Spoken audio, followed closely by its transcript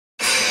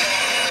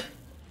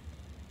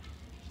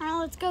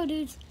let's go,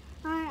 dudes.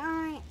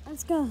 Alright,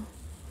 let's go.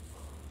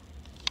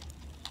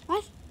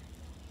 What?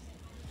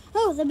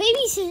 Oh, the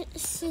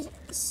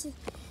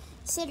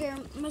sitter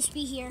must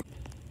be here.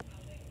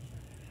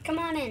 Come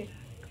on in.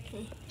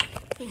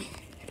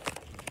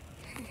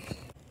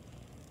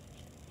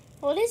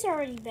 Well, it is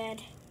already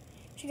bed.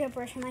 Should go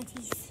brush my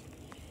teeth.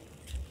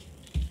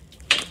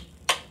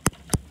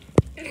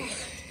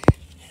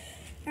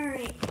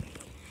 Alright,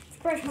 let's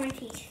brush my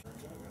teeth.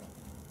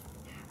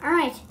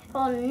 Alright,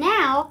 well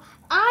now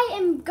I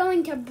am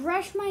going to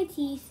brush my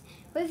teeth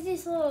with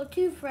this little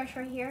toothbrush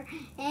right here.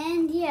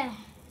 And yeah.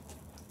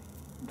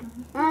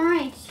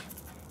 Alright,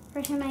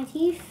 brushing my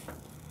teeth.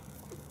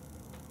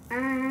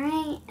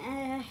 Alright,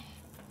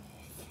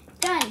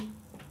 done.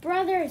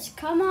 Brothers,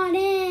 come on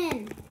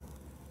in.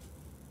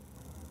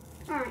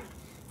 Alright,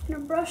 I'm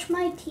gonna brush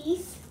my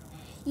teeth.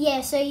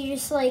 Yeah, so you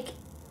just like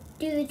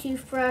do the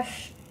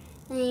toothbrush,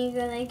 and then you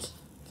go like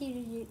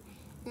do,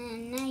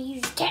 and now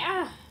you just get.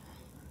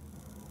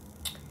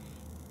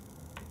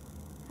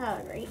 Oh,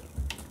 great.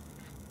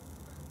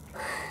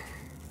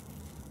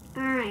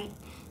 Alright,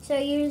 so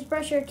you just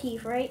brush your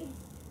teeth, right?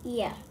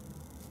 Yeah.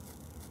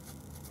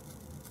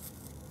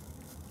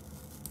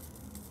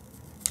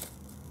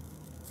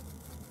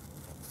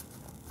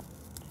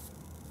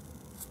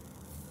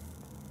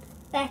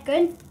 That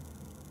good?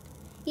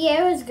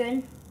 Yeah, it was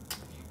good.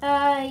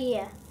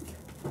 Yeah.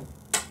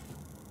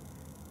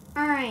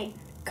 Alright,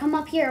 come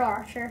up here,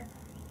 Archer.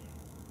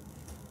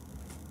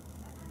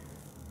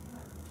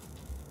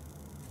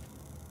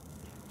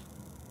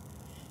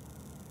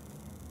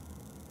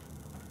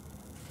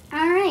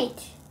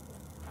 Alright.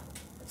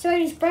 So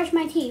I just brush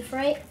my teeth,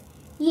 right?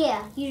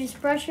 Yeah, you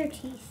just brush your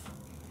teeth.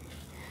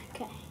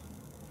 Okay.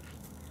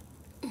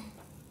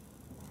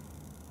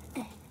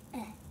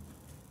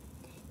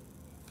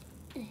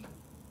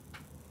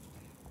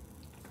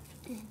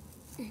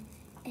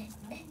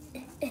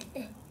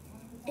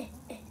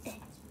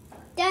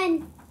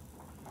 Done.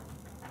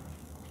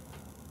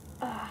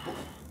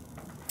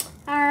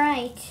 Alright.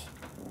 Alright.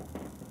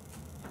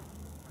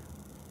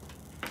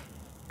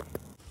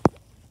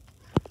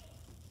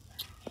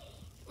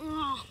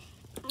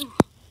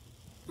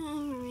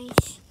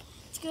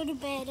 Let's go to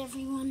bed,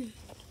 everyone.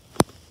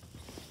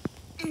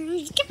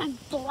 Let's get my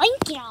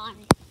blanket on.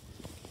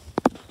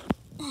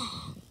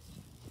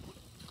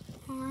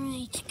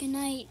 Alright, good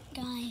night,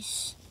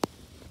 guys.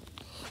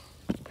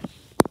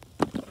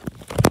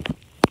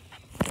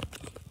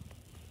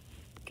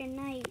 Good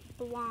night,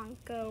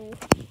 Blanco.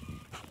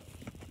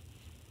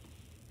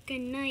 Good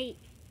night,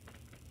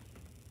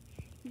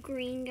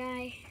 green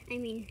guy. I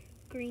mean,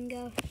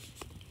 gringo.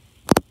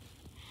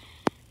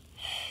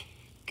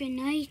 Good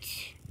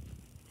night,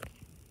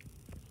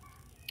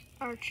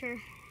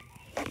 Archer.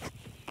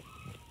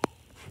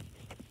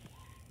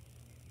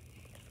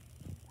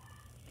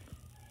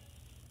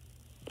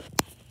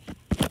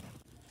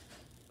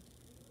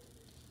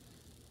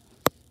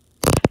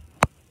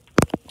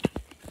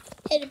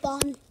 Hit a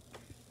bomb.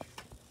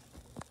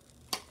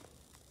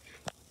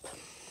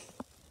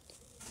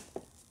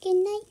 Good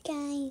night,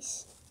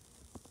 guys.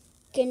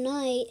 Good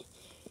night.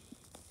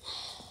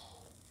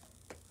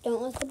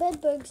 Don't let the bed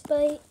bugs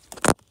bite.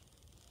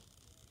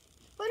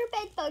 What are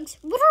bed bugs?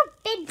 What are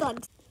bed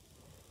bugs?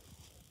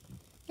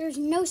 There's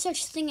no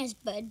such thing as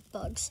bed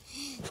bugs.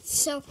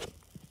 So,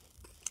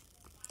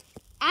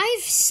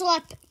 I've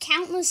slept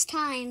countless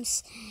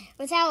times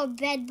without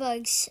bed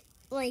bugs,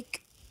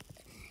 like,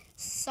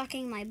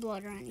 sucking my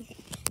blood or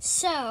anything.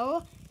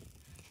 So,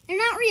 they're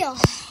not real,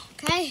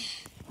 okay?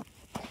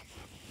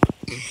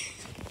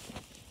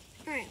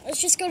 Alright,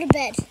 let's just go to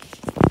bed.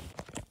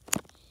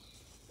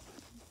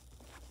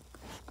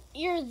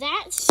 You're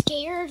that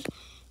scared,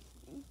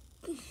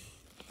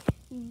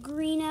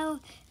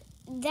 Greeno,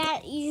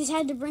 that you just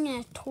had to bring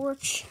in a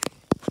torch?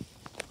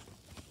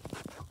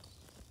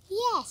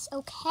 Yes,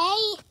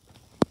 okay?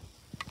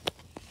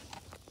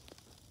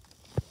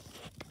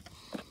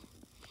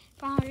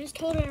 Wow, just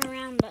hold it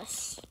around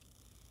us.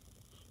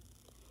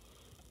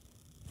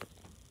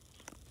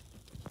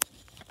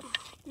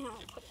 Now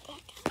I'll put it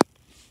back down.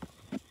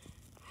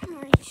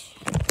 Alright.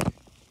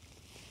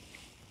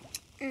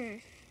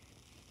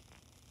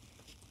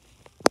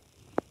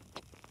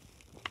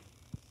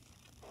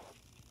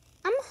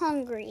 I'm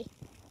hungry.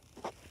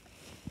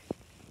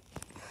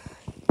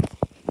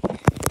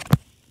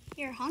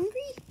 You're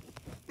hungry?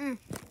 I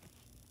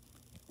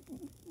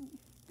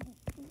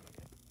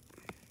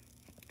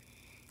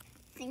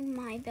think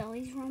my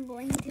belly's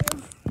rumbling too.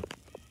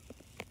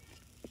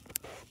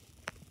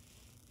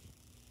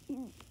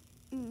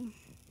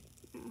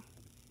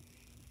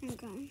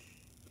 Okay.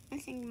 I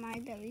think my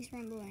belly's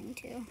rumbling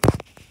too.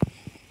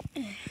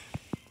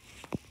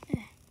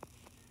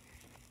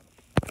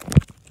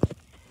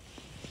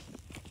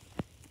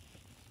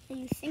 Are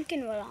you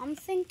thinking what I'm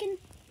thinking?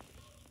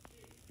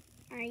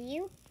 Are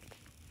you?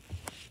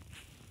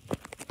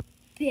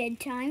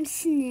 Bedtime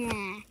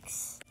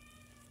snacks.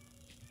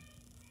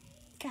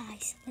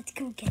 Guys, let's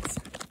go get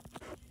some.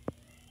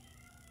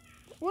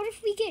 What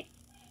if we get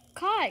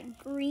caught,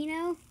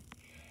 Greeno?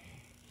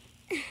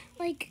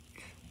 Like,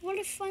 what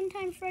if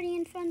Funtime Freddy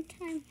and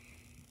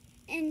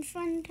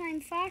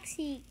Funtime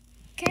Foxy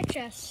catch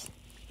us?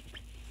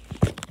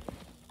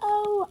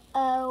 Oh.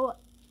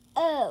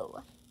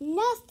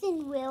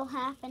 Nothing will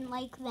happen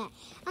like that.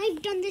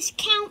 I've done this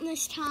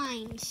countless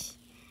times.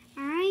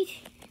 Alright?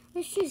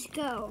 Let's just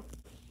go.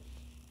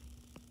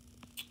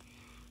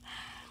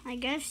 I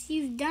guess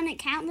you've done it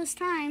countless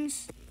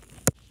times.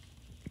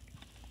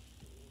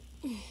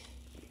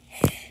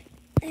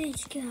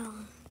 Let's go.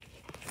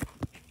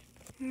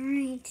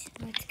 Alright,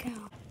 let's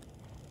go.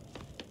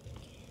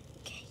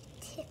 Okay,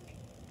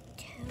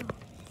 tiptoe,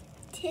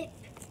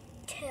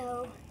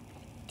 tiptoe,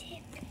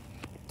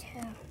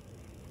 tiptoe,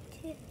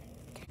 tiptoe.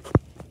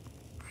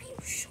 Are you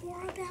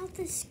sure about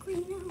this,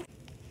 Greeno?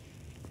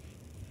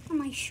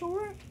 Am I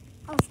sure?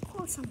 Of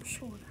course I'm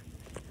sure.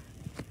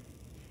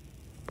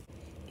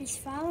 Just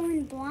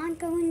following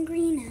Blanco and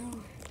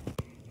Greeno.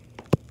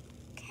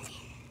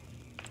 Okay,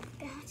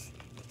 about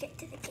to get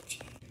to the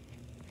kitchen.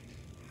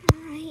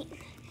 Alright,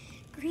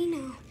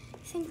 Greeno, I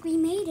think we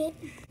made it.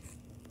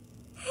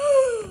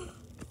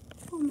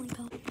 Oh my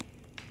god.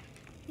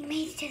 We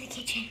made it to the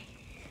kitchen.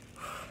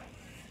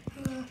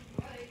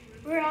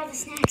 Where all the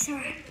snacks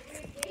are.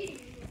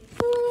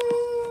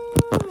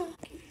 Oh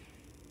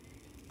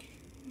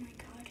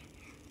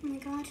my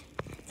god.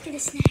 Let's get a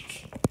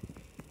snack.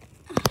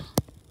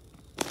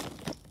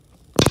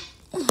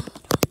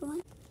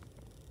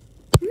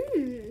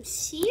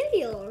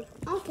 Cereal.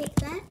 I'll take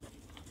that.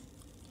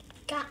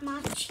 Got my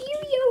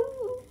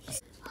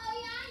Cheerios. Oh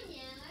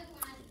yeah, I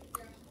wanted to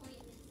figure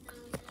out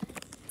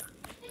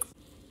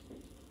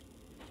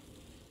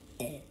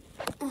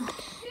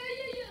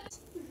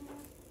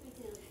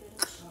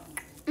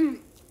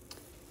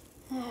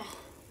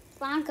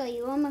Blanco,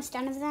 you almost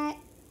done with that?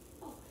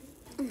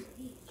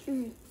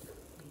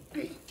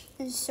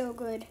 This is so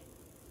good.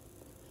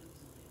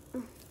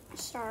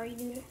 Sorry,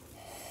 dude.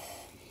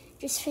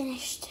 Just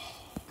finished.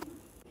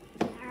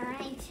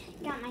 Alright,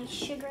 got my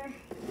sugar.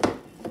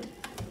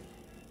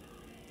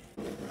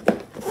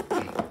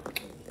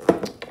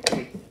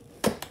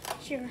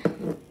 Sugar.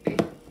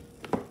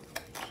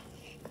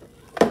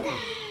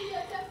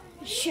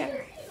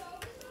 Sugar.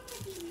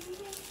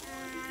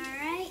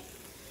 Alright.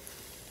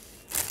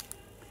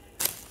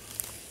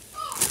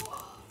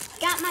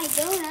 Got my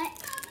donut.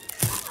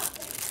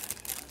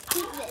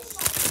 Eat this.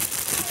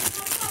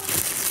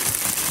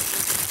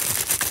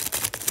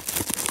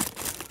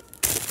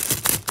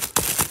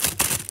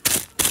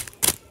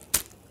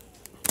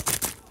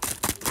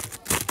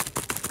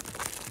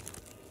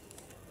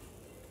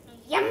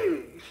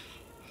 Yum!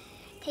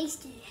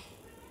 Tasty.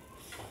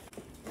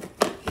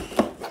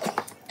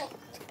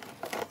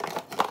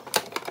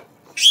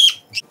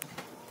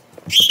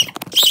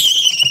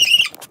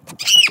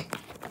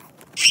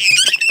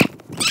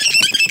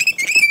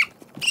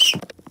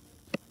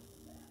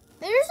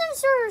 There's some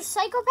sort of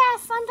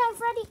psychopath Funtime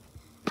Freddy.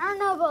 I don't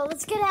know, but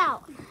let's get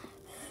out.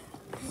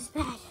 This is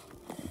bad.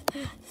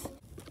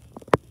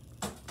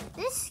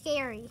 This is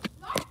scary.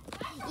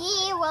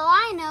 Yeah, well,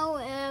 I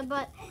know,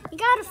 but you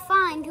gotta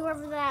find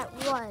whoever that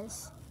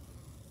was.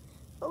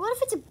 But what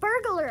if it's a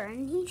burglar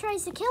and he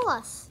tries to kill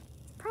us?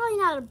 Probably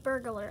not a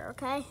burglar,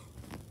 okay?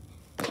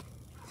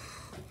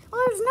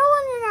 Well, there's no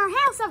one in our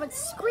house that would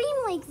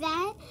scream like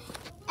that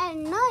at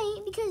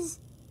night because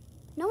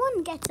no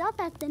one gets up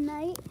at the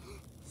night.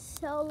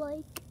 So,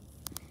 like,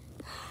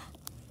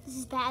 this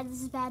is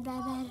bad.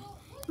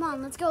 Come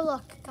on, let's go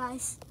look,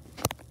 guys.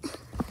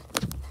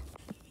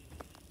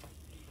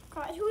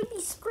 God, who would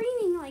be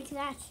screaming like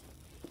that?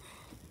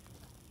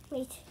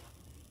 Wait.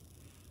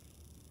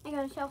 I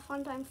gotta tell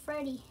Funtime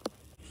Freddy.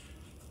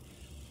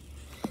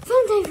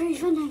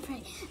 Funtime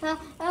Freddy.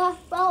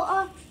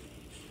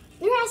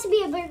 There has to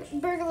be a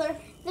burglar.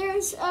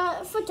 There's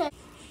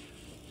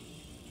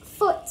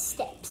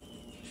footsteps.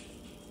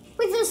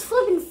 Wait, there's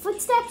flipping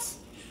footsteps?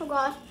 Oh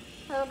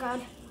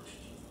god.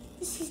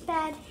 This is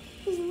bad.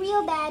 This is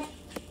real bad.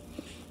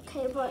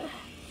 Okay, but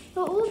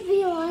we'll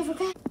be alive,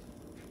 okay?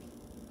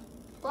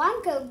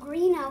 Blanco,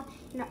 Greeno,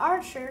 and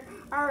Archer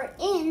are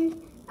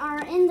in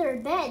their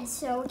beds,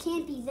 so it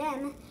can't be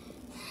them.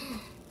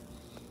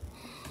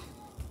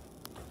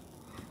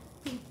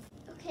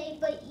 Okay,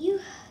 but you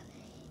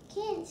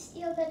can't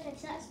steal bedtime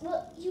snacks.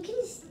 Well, you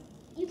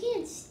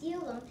can't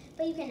steal them,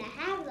 but you can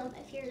have them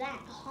if you're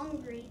that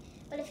hungry.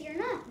 But if you're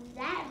not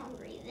that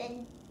hungry,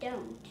 then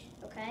don't,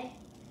 okay?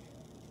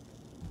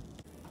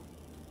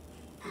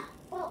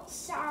 Well,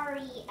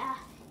 sorry.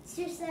 It's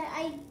just that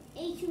I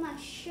ate too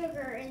much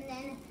sugar and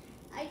then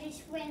I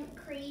just went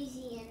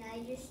crazy and I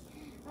just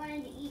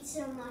wanted to eat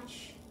so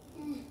much.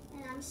 And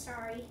I'm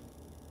sorry.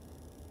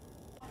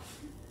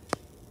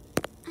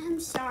 I'm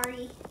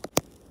sorry.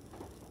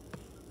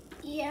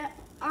 Yeah,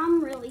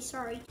 I'm really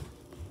sorry.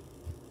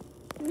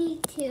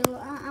 Me too.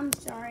 I'm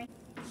sorry.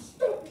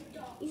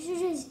 You should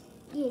just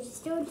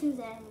don't do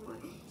that anymore.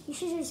 You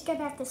should just get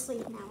back to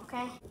sleep now,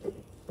 okay?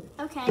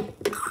 Okay.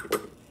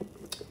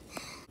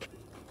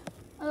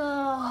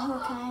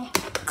 Oh,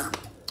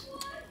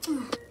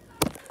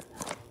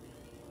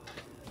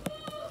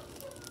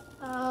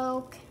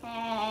 okay.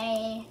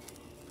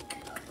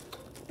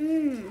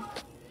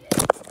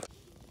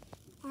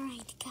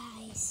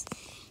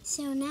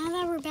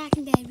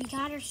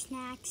 got our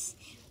snacks.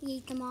 We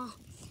ate them all.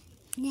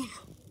 Now,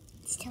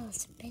 let's tell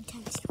us a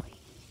bedtime story.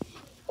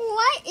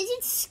 What? Is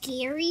it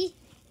scary?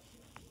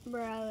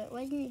 Bro, it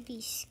wouldn't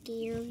be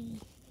scary.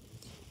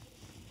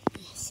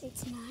 Yes,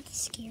 it's not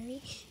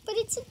scary, but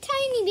it's a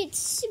tiny bit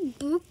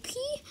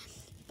spooky.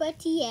 But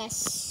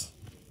yes,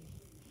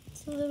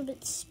 it's a little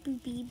bit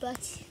spoopy,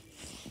 but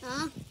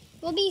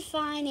we'll be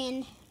fine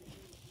and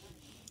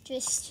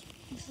just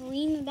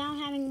dream about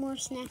having more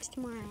snacks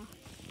tomorrow.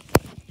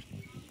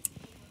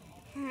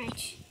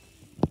 Alright.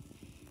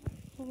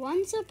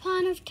 Once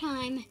upon a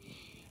time,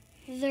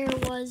 there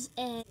was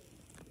a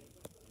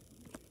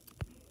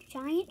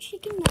giant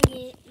chicken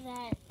nugget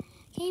that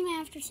came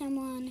after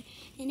someone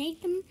and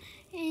ate them,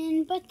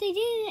 but they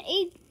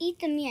didn't eat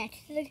them yet.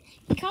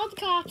 He called the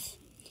cops,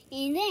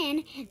 and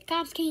then the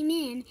cops came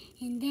in,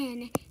 and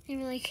then they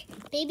were like,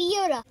 Baby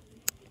Yoda.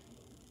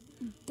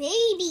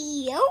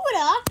 Baby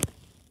Yoda?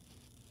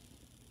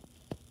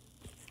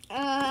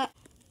 Now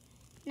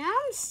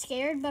I'm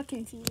scared but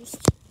confused.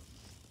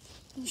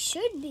 You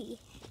should be,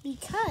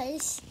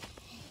 because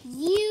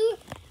you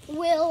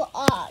will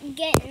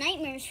get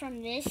nightmares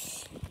from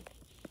this.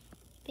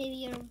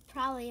 Baby Yoda will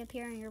probably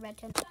appear in your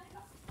bedtime.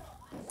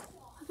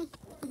 What the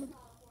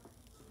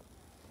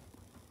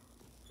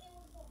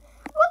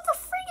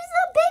freak is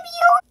that, Baby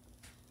Yoda?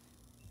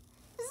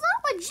 Is that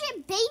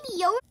legit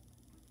Baby Yoda?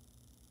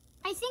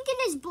 I think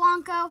it is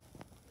Blanco.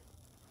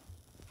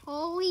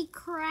 Holy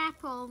crap,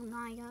 oh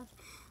my god.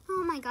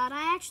 Oh my god,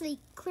 I actually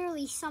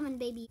clearly summoned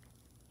Baby.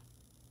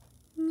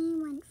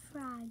 Me went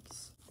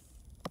frogs.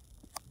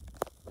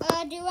 Do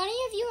any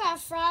of you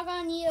have frog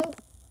on you?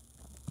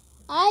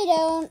 I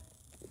don't.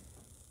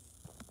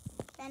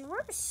 Then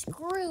we're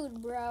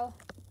screwed, bro.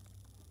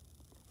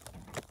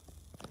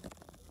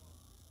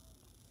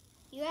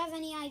 You have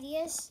any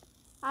ideas?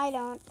 I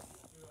don't.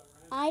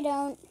 I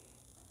don't.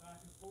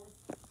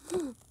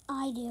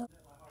 I do.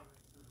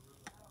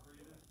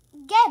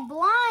 Get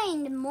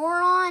blind,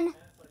 moron.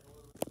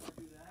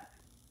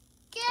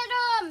 Get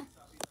him.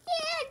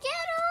 Yeah,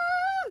 get him.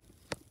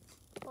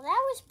 Well,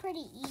 that was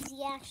pretty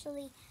easy,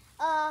 actually.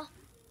 What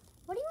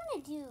do you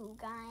want to do,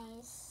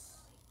 guys?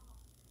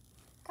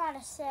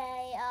 Gotta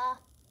say,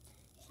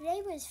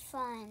 today was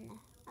fun.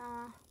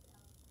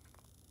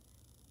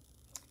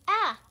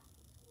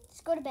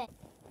 Let's go to bed.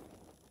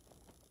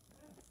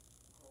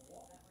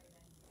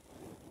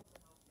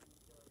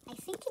 I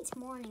think it's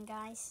morning,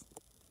 guys.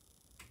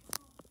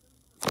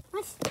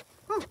 What?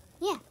 Oh,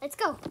 yeah, let's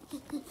go.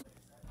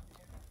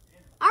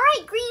 All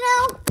right,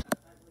 Greeno.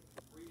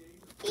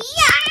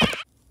 Yeah!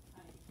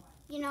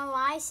 You know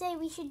what I say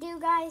we should do,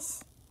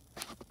 guys?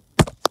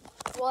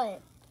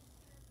 What?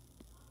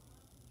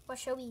 What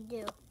shall we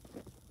do?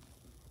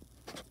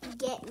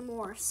 Get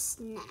more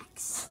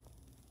snacks.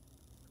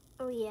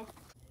 Oh, yeah.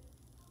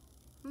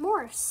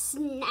 More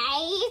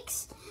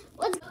snacks?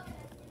 Let's go.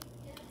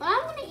 Well,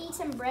 I'm going to eat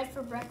some bread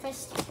for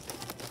breakfast.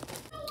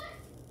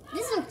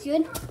 This looks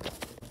good.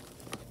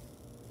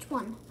 Which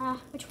one?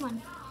 Which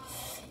one?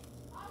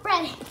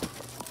 Bread.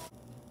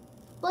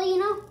 Well, you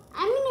know,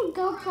 I'm going to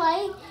go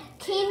play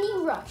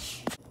Candy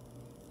Rush.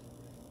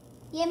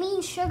 You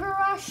mean Sugar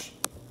Rush?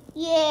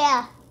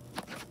 Yeah.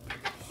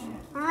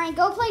 Alright,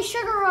 go play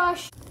Sugar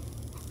Rush.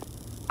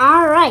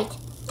 Alright,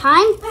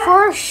 time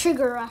for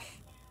Sugar Rush.